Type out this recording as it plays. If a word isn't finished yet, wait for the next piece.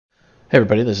Hey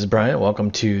everybody, this is Brian.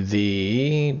 Welcome to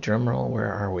the drumroll.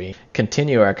 Where are we?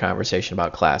 Continue our conversation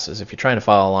about classes. If you're trying to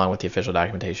follow along with the official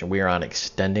documentation, we are on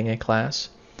extending a class.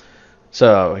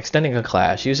 So, extending a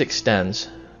class, use extends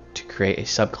to create a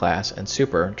subclass and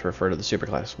super to refer to the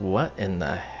superclass. What in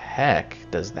the heck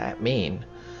does that mean?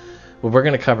 Well, we're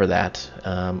going to cover that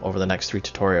over the next 3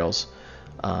 tutorials.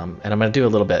 And I'm going to do a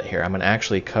little bit here. I'm going to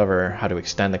actually cover how to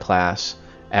extend the class,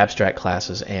 abstract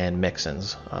classes, and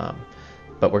mixins.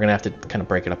 But we're going to have to kind of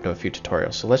break it up to a few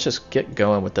tutorials. So let's just get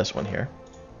going with this one here.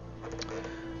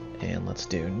 And let's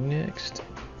do next.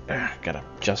 Gotta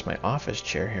adjust my office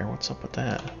chair here. What's up with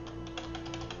that?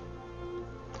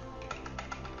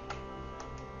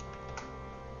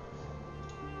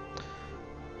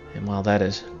 And while that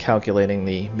is calculating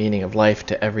the meaning of life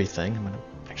to everything, I'm going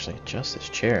to actually adjust this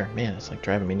chair. Man, it's like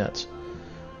driving me nuts.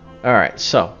 Alright,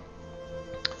 so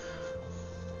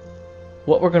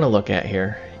what we're going to look at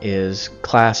here is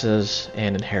classes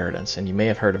and inheritance, and you may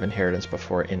have heard of inheritance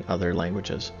before in other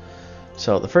languages.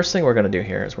 So the first thing we're going to do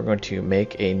here is we're going to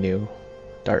make a new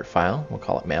Dart file. We'll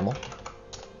call it mammal.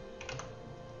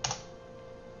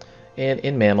 And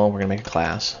in mammal we're going to make a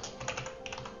class.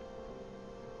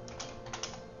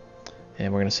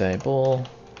 And we're going to say bool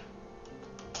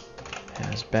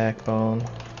has backbone.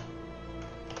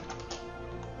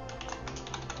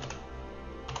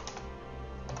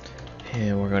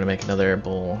 And we're going to make another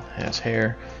bool has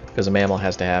hair, because a mammal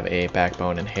has to have a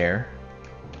backbone and hair.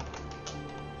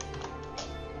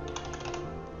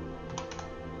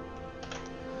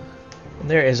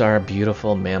 And there is our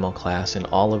beautiful mammal class in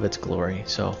all of its glory.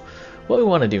 So what we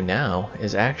want to do now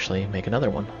is actually make another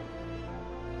one.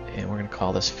 And we're going to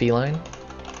call this feline.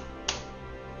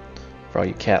 For all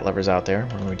you cat lovers out there,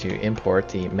 we're going to import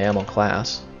the mammal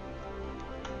class.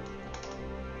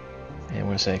 And we're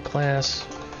going to say class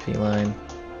feline,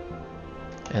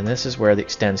 and this is where the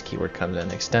extends keyword comes in.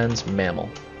 Extends mammal.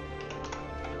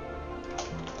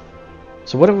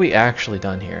 So what have we actually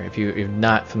done here? If you're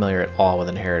not familiar at all with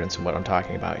inheritance and what I'm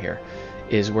talking about here,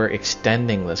 is we're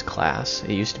extending this class.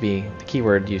 It used to be, the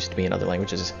keyword used to be in other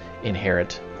languages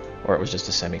inherit, or it was just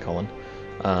a semicolon.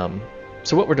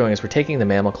 So what we're doing is we're taking the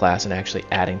mammal class and actually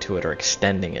adding to it or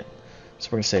extending it. So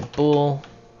we're going to say bool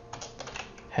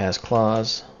has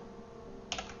clause.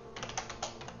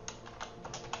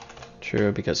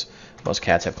 True, because most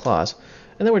cats have claws.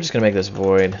 And then we're just going to make this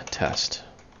void test.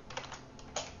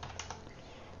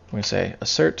 We're going to say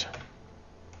assert.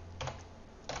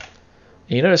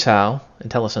 And you notice how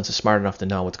IntelliSense is smart enough to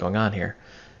know what's going on here.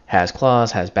 Has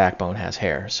claws, has backbone, has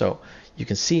hair. So you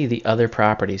can see the other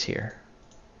properties here.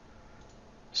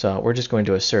 So we're just going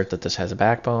to assert that this has a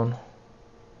backbone.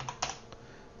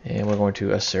 And we're going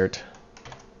to assert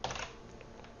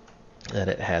that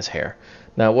it has hair.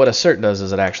 Now what assert does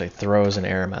is it actually throws an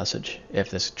error message if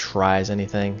this tries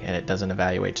anything and it doesn't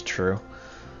evaluate to true.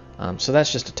 So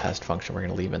that's just a test function we're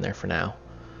going to leave in there for now.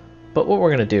 But what we're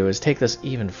going to do is take this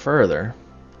even further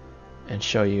and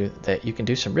show you that you can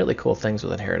do some really cool things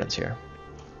with inheritance here.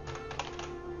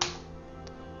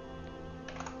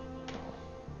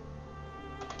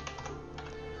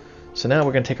 So now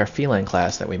we're going to take our feline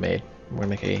class that we made. We're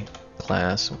going to make a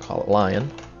class, we'll call it lion.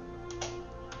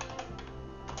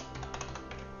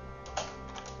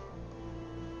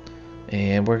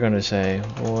 And we're going to say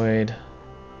void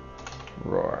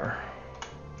roar.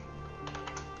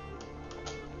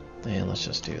 And let's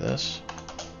just do this.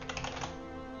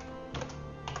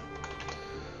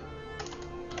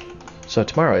 So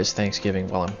tomorrow is Thanksgiving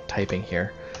while I'm typing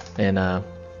here. And I'm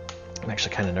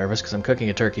actually kind of nervous because I'm cooking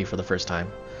a turkey for the first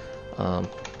time.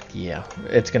 Yeah,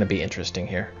 it's going to be interesting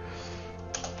here.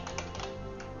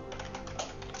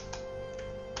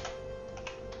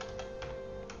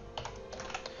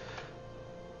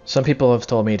 Some people have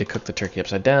told me to cook the turkey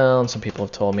upside down. Some people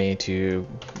have told me to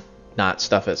not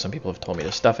stuff it. Some people have told me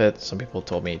to stuff it. Some people have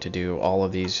told me to do all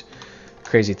of these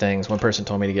crazy things. One person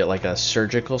told me to get like a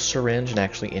surgical syringe and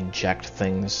actually inject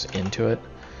things into it.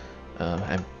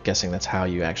 I'm guessing that's how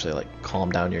you actually like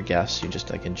calm down your guests. You just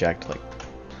like inject like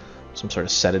some sort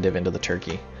of sedative into the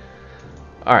turkey.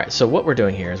 Alright, so what we're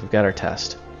doing here is we've got our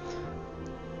test.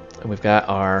 And we've got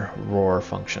our roar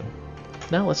function.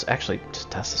 Now let's actually just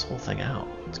test this whole thing out.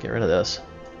 Let's get rid of this.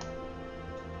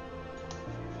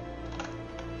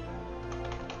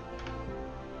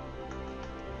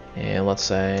 And let's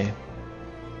say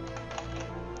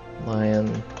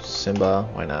lion, Simba,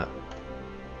 why not?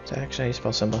 Is that actually how you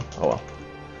spell Simba? Oh well.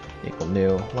 Equal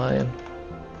new lion.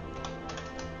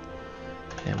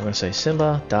 And we're going to say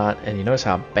Simba dot, and you notice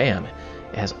how, bam,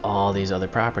 it has all these other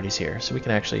properties here. So we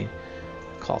can actually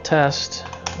call test.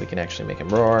 We can actually make him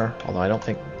roar, although I don't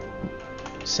think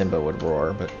Simba would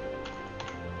roar, but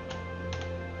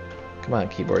Come on,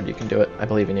 keyboard, you can do it. I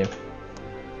believe in you.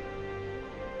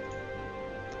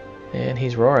 And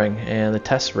he's roaring, and the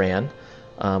test ran.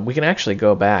 We can actually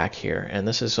go back here, and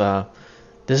this is a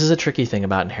tricky thing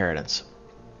about inheritance.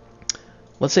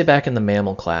 Let's say back in the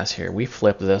mammal class here, we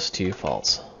flip this to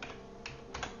false.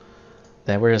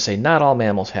 Then we're going to say not all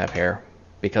mammals have hair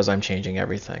because I'm changing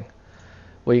everything.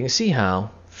 Well, you can see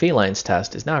how feline's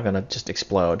test is now going to just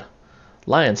explode.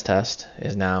 Lion's test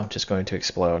is now just going to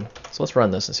explode. So let's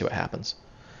run this and see what happens.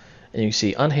 And you can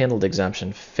see unhandled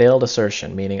exemption, failed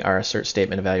assertion, meaning our assert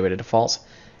statement evaluated to false,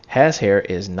 has hair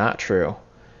is not true.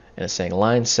 And it's saying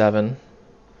line 7,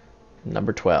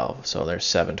 number 12. So there's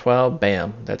 712,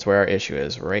 bam, that's where our issue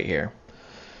is, right here.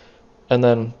 And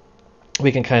then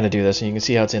we can kind of do this, and you can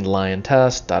see how it's in lion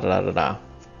test, da da da da da.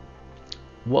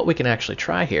 What we can actually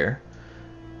try here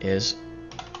is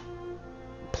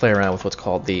play around with what's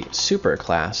called the super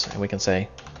class, and we can say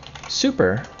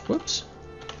super, whoops,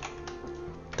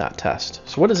 dot test.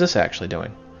 So what is this actually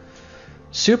doing?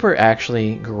 Super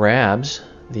actually grabs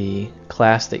the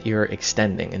class that you're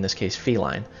extending, in this case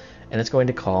feline, and it's going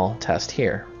to call test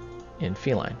here in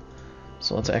feline.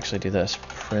 So let's actually do this,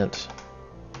 print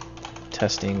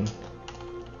testing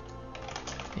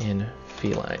in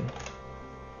feline.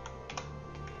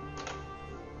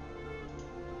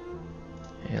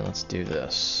 And let's do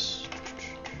this.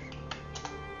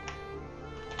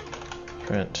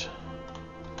 Print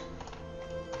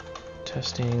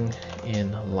testing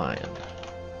in lion.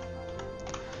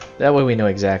 That way we know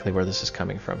exactly where this is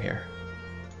coming from here.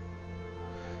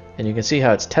 And you can see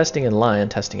how it's testing in lion,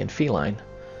 testing in feline,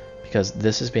 because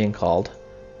this is being called,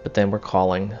 but then we're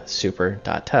calling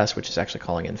super.test, which is actually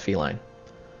calling in feline.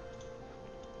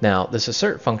 Now, this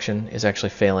assert function is actually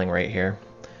failing right here.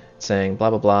 It's saying blah,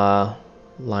 blah, blah,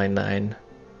 line 9,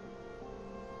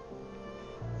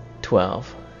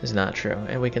 12 is not true.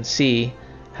 And we can see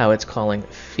how it's calling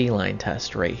feline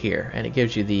test right here. And it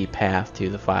gives you the path to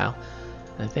the file.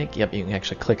 And I think, yep, you can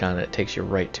actually click on it. It takes you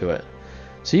right to it.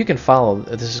 So you can follow,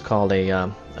 this is called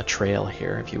a trail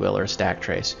here, if you will, or a stack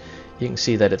trace. You can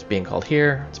see that it's being called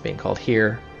here, it's being called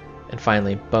here, and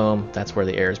finally, boom, that's where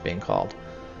the error is being called.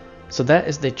 So that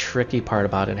is the tricky part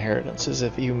about inheritance, is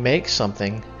if you make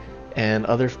something and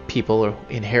other people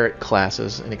inherit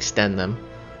classes and extend them,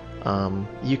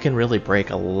 you can really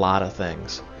break a lot of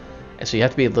things. And so you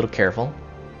have to be a little careful,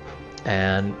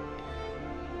 and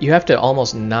you have to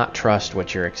almost not trust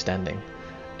what you're extending.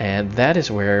 And that is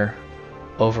where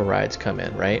overrides come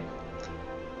in, right?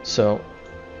 So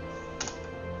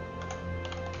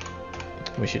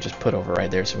we should just put override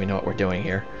there so we know what we're doing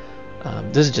here.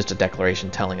 This is just a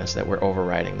declaration telling us that we're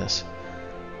overriding this.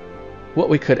 What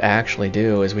we could actually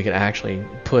do is we could actually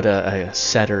put a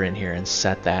setter in here and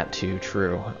set that to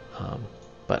true.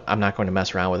 But I'm not going to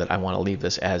mess around with it. I want to leave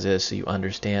this as is so you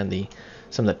understand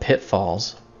some of the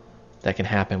pitfalls that can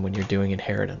happen when you're doing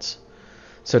inheritance.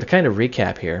 So to kind of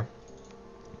recap here,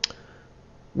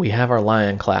 we have our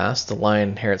lion class. The lion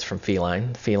inherits from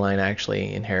feline. Feline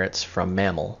actually inherits from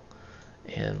mammal.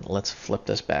 And let's flip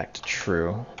this back to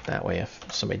true. That way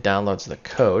if somebody downloads the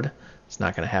code, it's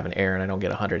not going to have an error and I don't get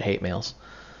 100 hate mails.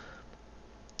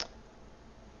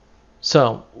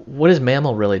 So what is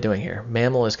mammal really doing here?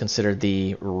 Mammal is considered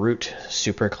the root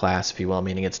superclass, if you will,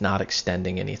 meaning it's not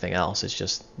extending anything else. It's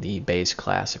just the base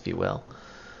class, if you will.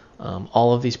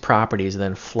 All of these properties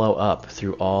then flow up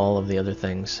through all of the other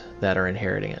things that are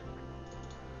inheriting it.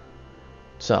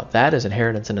 So that is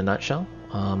inheritance in a nutshell.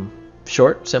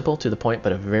 Short, simple, to the point,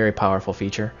 but a very powerful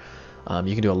feature.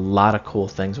 You can do a lot of cool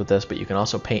things with this, but you can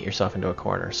also paint yourself into a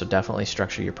corner. So definitely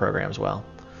structure your programs well.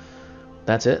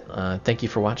 That's it. Thank you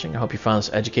for watching. I hope you found this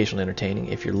educational and entertaining.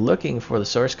 If you're looking for the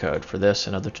source code for this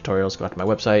and other tutorials, go out to my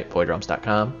website,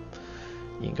 voidrums.com.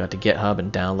 You can go out to GitHub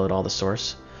and download all the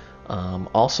source.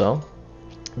 Also,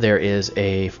 there is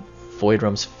a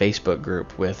Voidrums Facebook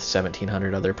group with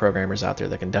 1,700 other programmers out there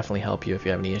that can definitely help you if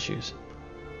you have any issues.